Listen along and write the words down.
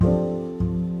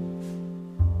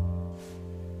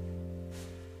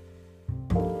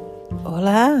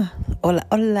Hola, hola,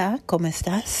 hola, ¿cómo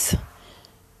estás?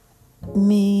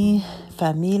 Mi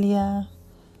familia,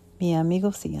 mis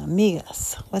amigos y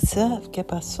amigas. What's up? ¿Qué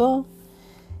pasó?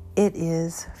 It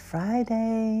is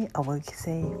Friday, or we can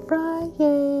say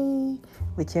Friday,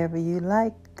 whichever you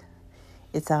like.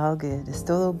 It's all good. Es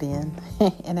todo bien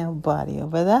en el barrio,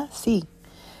 ¿verdad? Sí.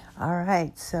 All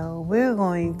right, so we're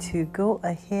going to go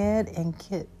ahead and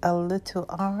get a little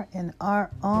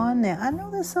R&R on. Now, I know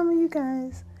that some of you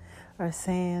guys are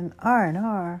saying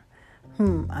R&R.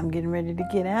 I'm getting ready to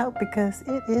get out because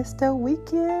it is the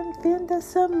weekend. Fin de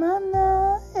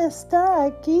semana está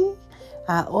aquí.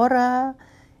 Ahora.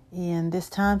 And it's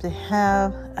time to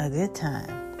have a good time.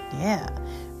 Yeah.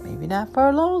 Maybe not for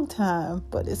a long time,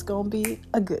 but it's going to be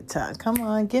a good time. Come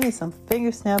on, give me some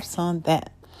finger snaps on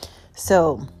that.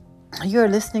 So, you're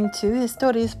listening to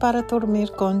Historias para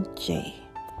Dormir con Jay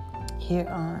here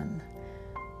on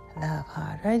Love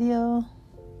Hard Radio,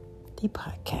 the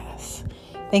podcast.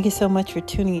 Thank you so much for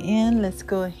tuning in. Let's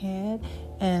go ahead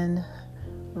and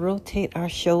rotate our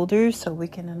shoulders so we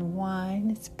can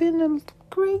unwind. It's been a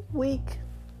great week,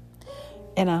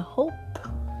 and I hope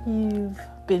you've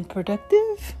been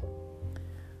productive.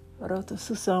 Roto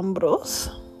sus hombros.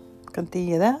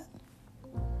 Continuidad.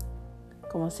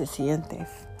 ¿Cómo se siente?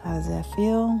 How does that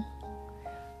feel?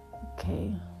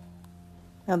 Okay.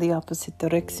 Now the opposite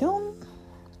direction.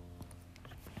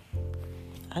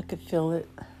 I could feel it.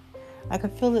 I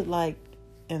could feel it like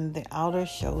in the outer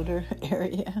shoulder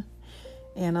area.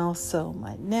 And also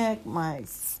my neck, my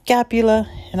scapula,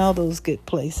 and all those good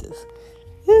places.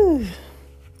 Whew.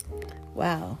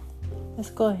 Wow. Let's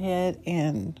go ahead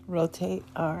and rotate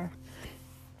our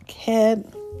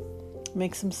head.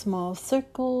 Make some small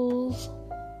circles.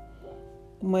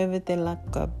 Muévete la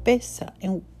cabeza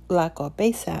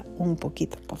un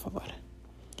poquito, por favor.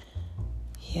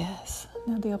 Yes.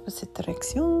 Now the opposite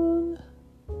direction.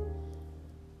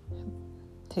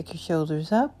 Take your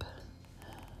shoulders up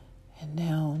and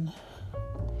down.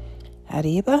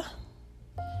 Arriba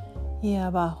y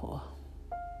abajo.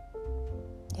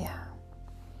 Yeah.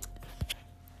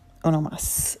 Uno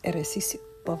más. Ejercicio,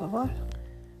 por favor.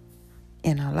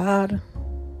 Inhalar.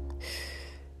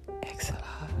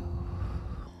 Exhalar.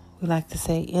 We like to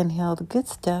say inhale the good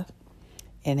stuff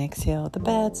and exhale the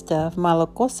bad stuff. Malo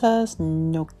cosas,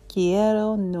 no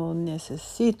quiero, no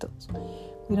necesito.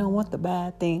 We don't want the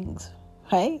bad things,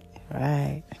 right?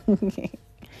 Right.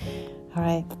 All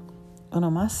right. Uno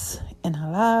más.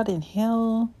 Inhalar,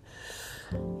 inhale,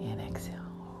 and exhale.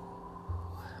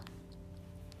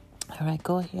 All right,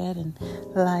 go ahead and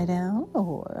lie down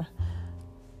or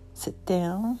sit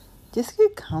down. Just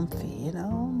get comfy,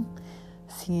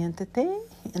 Siéntate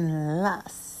en la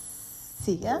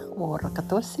silla o la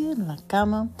 14 en la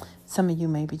cama. Some of you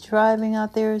may be driving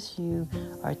out there as you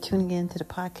are tuning in to the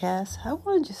podcast. I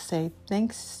want to just say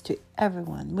thanks to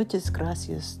everyone. Muchas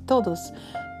gracias todos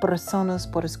personas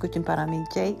por escuchar para mí,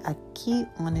 Jay, aquí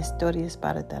on Historias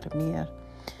para Dormir,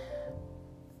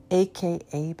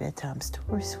 a.k.a. Bedtime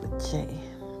Stories with Jay.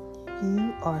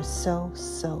 You are so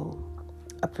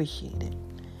appreciated.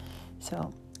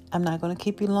 So I'm not going to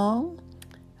keep you long.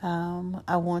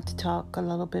 I want to talk a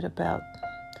little bit about,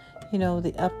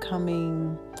 the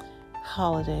upcoming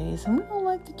holidays. And we don't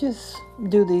like to just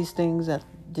do these things at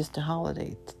just a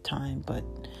holiday time, but,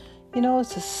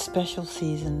 it's a special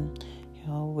season.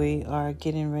 We are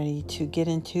getting ready to get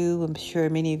into, I'm sure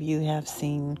many of you have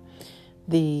seen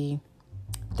the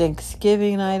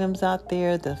Thanksgiving items out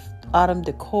there, the autumn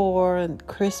decor and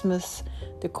Christmas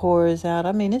decor is out.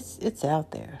 I mean, it's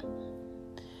out there.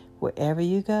 Wherever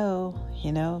you go,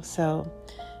 So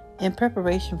in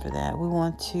preparation for that, we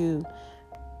want to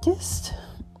just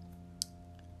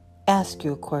ask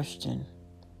you a question.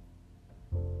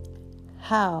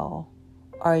 How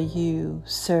are you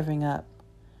serving up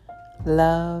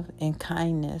love and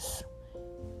kindness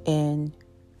in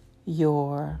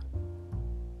your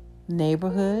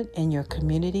neighborhood, in your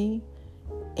community,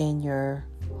 in your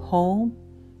home,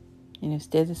 in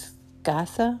ustedes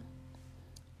casa,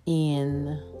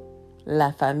 in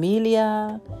la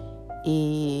familia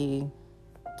y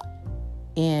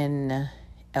en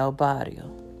el barrio?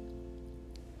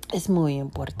 Es muy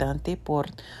importante por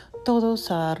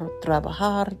todos a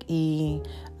trabajar y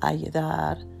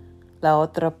ayudar a las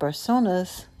otras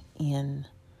personas en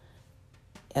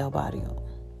el barrio.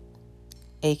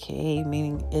 AKA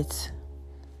meaning it's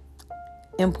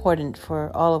important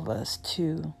for all of us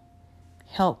to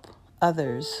help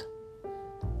others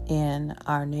in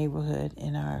our neighborhood,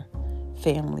 in our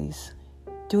families,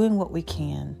 doing what we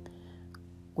can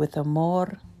with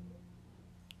amor,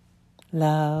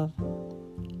 love,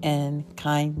 and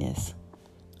kindness,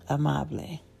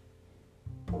 amable.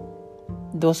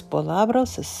 dos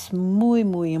palabras es muy,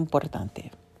 muy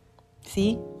importante.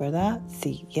 Sí, ¿verdad?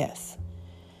 Sí, yes.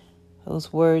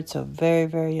 Those words are very,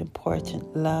 very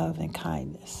important. Love and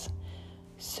kindness.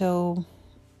 So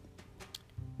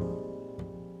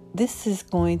this is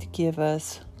going to give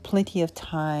us plenty of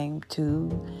time to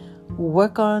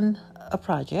work on a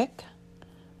project.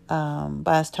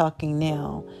 By us talking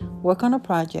now, work on a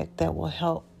project that will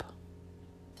help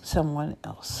someone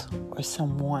else or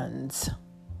someone's.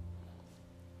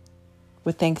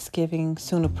 With Thanksgiving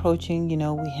soon approaching,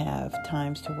 we have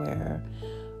times to where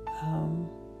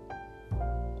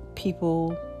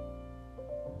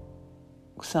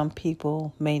some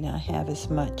people may not have as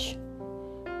much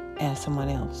as someone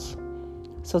else.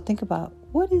 So think about,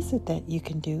 what is it that you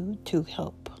can do to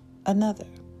help another?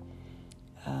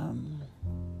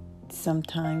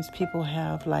 Sometimes people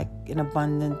have like an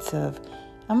abundance of,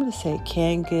 I'm going to say,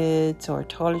 canned goods or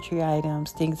toiletry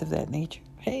items, things of that nature.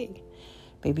 Hey,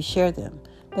 maybe share them.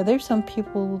 Now, there's some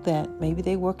people that maybe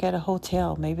they work at a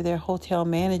hotel. Maybe they're a hotel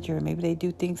manager. Maybe they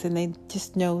do things and they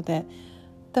just know that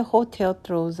the hotel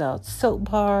throws out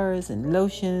soap bars and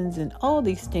lotions and all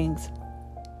these things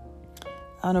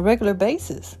on a regular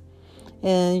basis.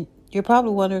 And you're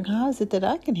probably wondering, how is it that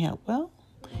I can help? Well,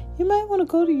 you might want to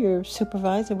go to your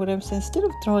supervisor, whatever. So instead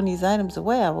of throwing these items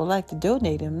away, I would like to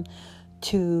donate them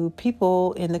to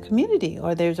people in the community,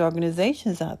 or there's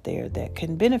organizations out there that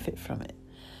can benefit from it.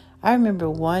 I remember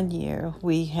one year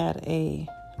we had a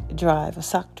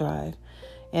sock drive,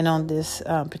 and on this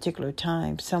particular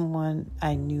time, someone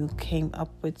I knew came up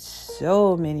with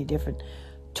so many different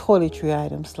toiletry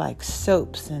items like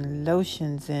soaps and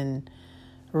lotions and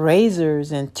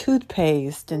razors and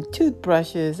toothpaste and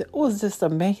toothbrushes. It was just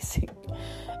amazing.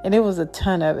 And it was a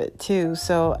ton of it too.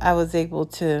 So I was able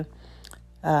to,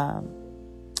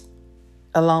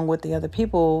 along with the other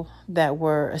people that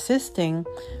were assisting,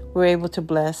 we were able to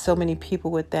bless so many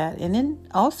people with that. And then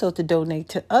also to donate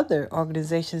to other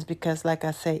organizations because, like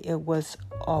I say, it was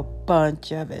a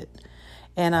bunch of it.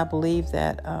 And I believe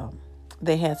that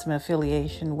they had some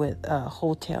affiliation with a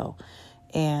hotel.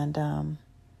 And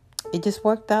it just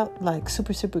worked out like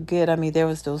super, super good. I mean, there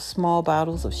was those small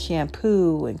bottles of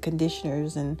shampoo and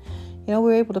conditioners, and we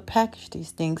were able to package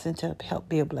these things and to help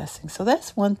be a blessing. So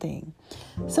that's one thing.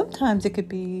 Sometimes it could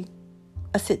be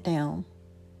a sit down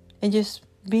and just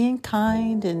being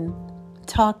kind and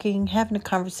talking, having a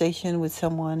conversation with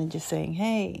someone and just saying,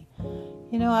 hey,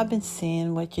 I've been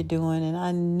seeing what you're doing, and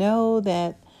I know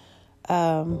that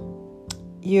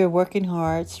you're working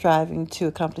hard, striving to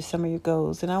accomplish some of your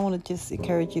goals. And I want to just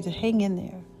encourage you to hang in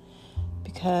there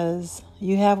because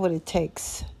you have what it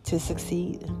takes to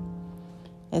succeed.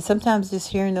 And sometimes just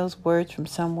hearing those words from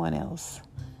someone else,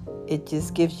 it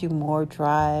just gives you more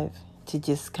drive to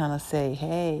just kind of say,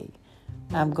 hey,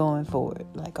 I'm going forward,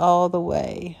 like all the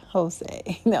way,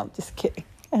 Jose. No, I'm just kidding.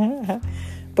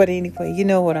 But anyway, you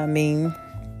know what I mean.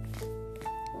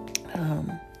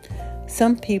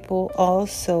 Some people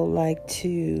also like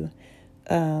to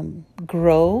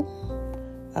grow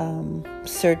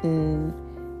certain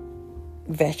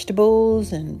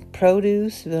vegetables and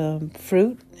produce,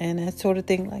 fruit, and that sort of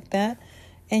thing like that.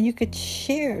 And you could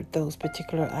share those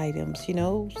particular items.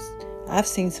 I've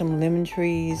seen some lemon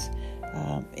trees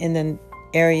in the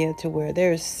area to where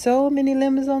there's so many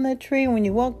lemons on that tree. And when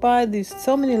you walk by, there's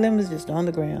so many lemons just on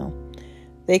the ground.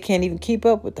 They can't even keep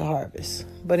up with the harvest.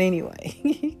 But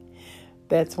anyway,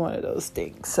 that's one of those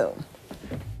things. So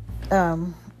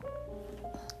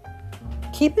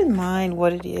keep in mind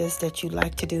what it is that you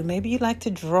like to do. Maybe you like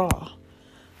to draw.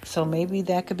 So maybe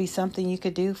that could be something you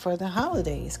could do for the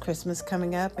holidays. Christmas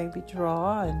coming up, maybe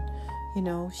draw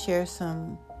and, share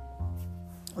some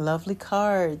lovely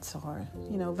cards or,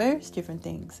 various different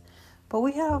things. But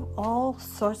we have all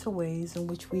sorts of ways in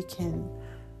which we can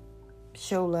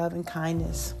show love and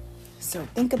kindness. So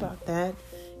think about that.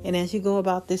 And as you go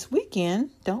about this weekend,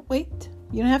 don't wait.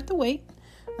 You don't have to wait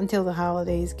until the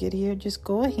holidays get here. Just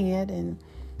go ahead and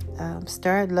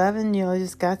start loving. You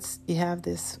have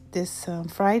this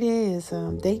Friday is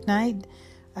date night.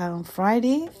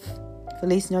 Friday,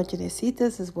 Feliz Noche de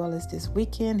Citas, as well as this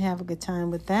weekend. Have a good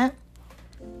time with that.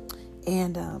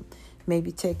 And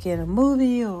maybe take in a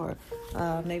movie or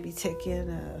maybe take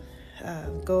in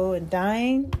go and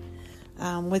dine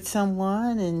with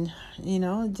someone and,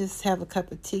 just have a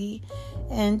cup of tea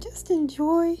and just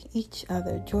enjoy each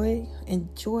other.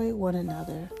 Enjoy one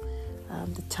another,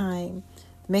 the time,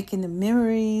 making the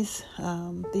memories.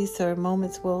 These are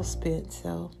moments well spent.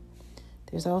 So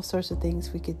there's all sorts of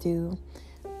things we could do.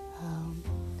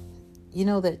 you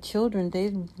know that children,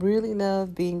 they really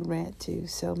love being read to.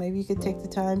 So maybe you could take the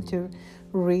time to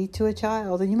read to a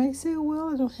child. And you may say,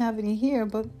 well, I don't have any here,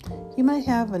 but you might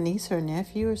have a niece or a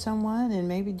nephew or someone, and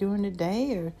maybe during the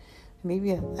day or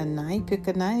maybe a night, pick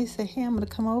a night, say, hey, I'm going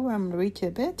to come over, I'm going to read you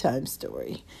a bedtime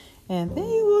story. And they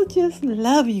will just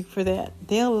love you for that.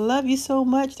 They'll love you so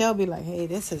much, they'll be like, hey,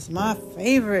 this is my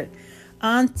favorite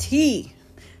auntie,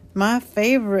 my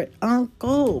favorite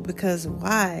uncle. Because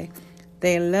why?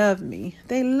 They love me.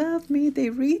 They love me. They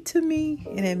read to me.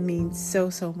 And it means so,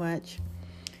 so much.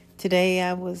 Today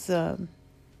I was,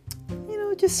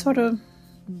 just sort of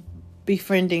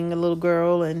befriending a little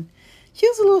girl. And she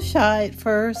was a little shy at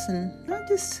first. And I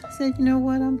just said, you know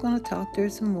what? I'm going to talk to her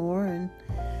some more. And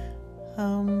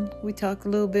we talked a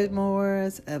little bit more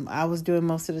as I was doing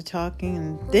most of the talking.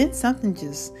 And then something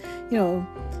just,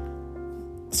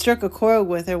 struck a chord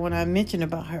with her when I mentioned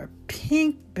about her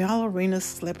pink ballerina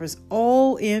slippers.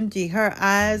 OMG, her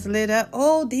eyes lit up.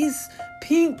 Oh, these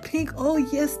pink. Oh,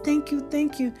 yes, thank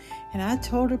you. And I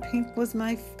told her pink was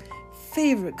my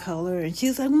favorite color. And she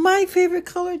was like, my favorite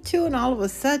color too. And all of a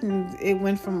sudden, it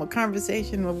went from a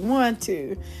conversation of one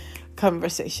to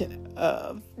conversation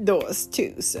of those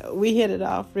two. So we hit it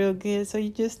off real good. So you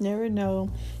just never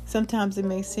know. Sometimes it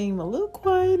may seem a little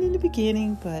quiet in the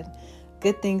beginning, but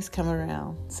good things come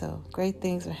around. So great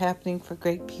things are happening for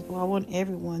great people. I want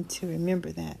everyone to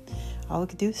remember that. All we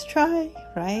can do is try,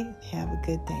 right? Have a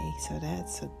good day. So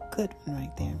that's a good one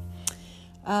right there.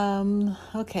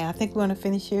 Okay, I think we're going to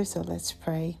finish here. So let's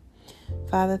pray.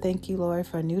 Father, thank you, Lord,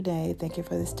 for a new day. Thank you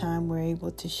for this time we're able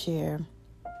to share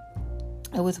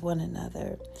with one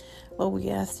another. Lord, we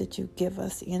ask that you give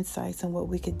us insights on what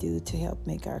we could do to help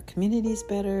make our communities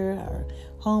better, our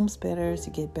homes better, to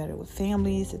get better with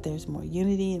families, that there's more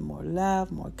unity and more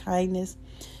love, more kindness,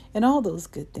 and all those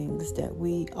good things that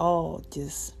we all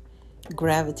just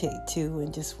gravitate to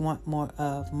and just want more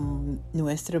of.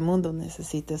 Nuestro mundo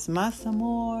necesita más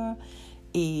amor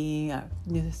y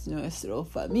nuestras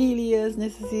familias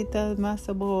necesitan más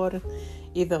amor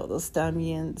y todos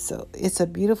también. So it's a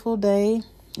beautiful day.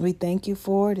 We thank you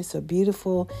for it. It's a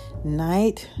beautiful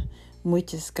night.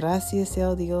 Muchas gracias,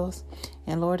 El Dios.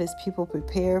 And Lord, as people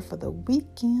prepare for the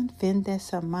weekend, fin de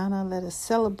semana, let us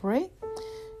celebrate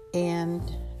and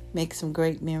make some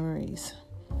great memories.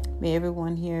 May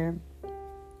everyone here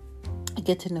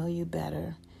get to know you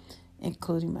better,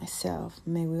 including myself.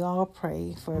 May we all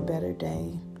pray for a better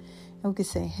day. And we can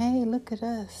say, hey, look at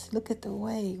us. Look at the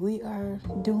way we are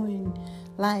doing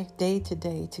life day to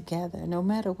day together. No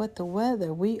matter what the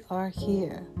weather, we are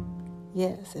here.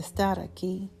 Yes, estar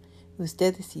aquí.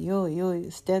 Ustedes y yo,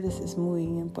 ustedes es muy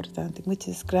importante.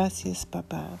 Muchas gracias,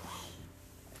 Papa.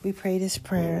 We pray this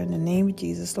prayer in the name of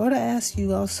Jesus. Lord, I ask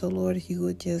you also, Lord, if you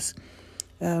would just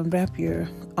wrap your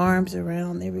arms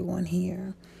around everyone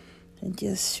here and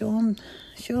just show them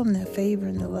that favor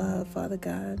and the love, Father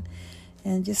God.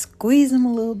 And just squeeze them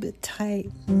a little bit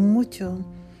tight, mucho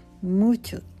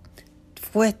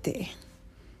fuerte.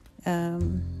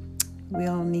 We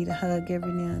all need a hug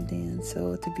every now and then,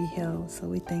 so to be held. So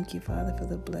we thank you, Father, for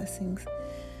the blessings.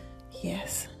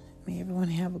 Yes, may everyone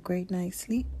have a great night's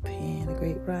sleep and a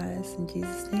great rise. In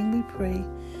Jesus' name we pray.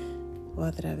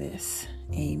 Otra vez.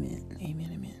 Amen.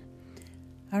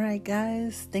 All right,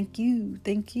 guys. Thank you.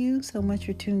 Thank you so much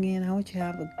for tuning in. I want you to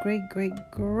have a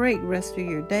great rest of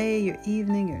your day, your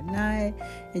evening, your night.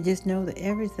 And just know that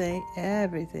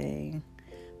everything,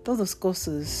 todas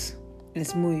cosas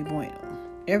es muy bueno.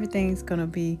 Everything's going to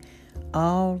be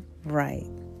all right.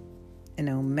 And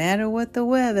no matter what the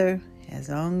weather, as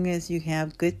long as you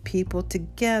have good people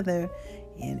together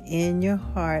and in your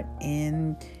heart,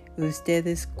 and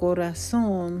ustedes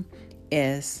corazón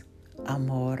es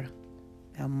amor.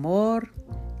 Amor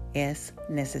es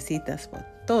necesitas por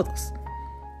todos.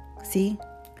 See,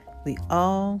 we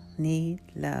all need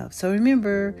love. So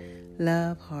remember,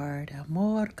 love hard,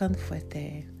 amor con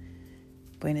fuerte.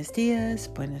 Buenos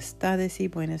días, buenas tardes y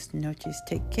buenas noches.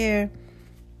 Take care.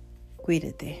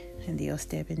 Cuídate. And Dios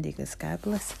te bendiga. God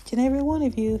bless each and every one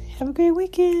of you. Have a great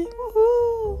weekend.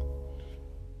 Woohoo!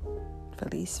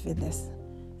 Feliz fin de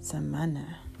semana.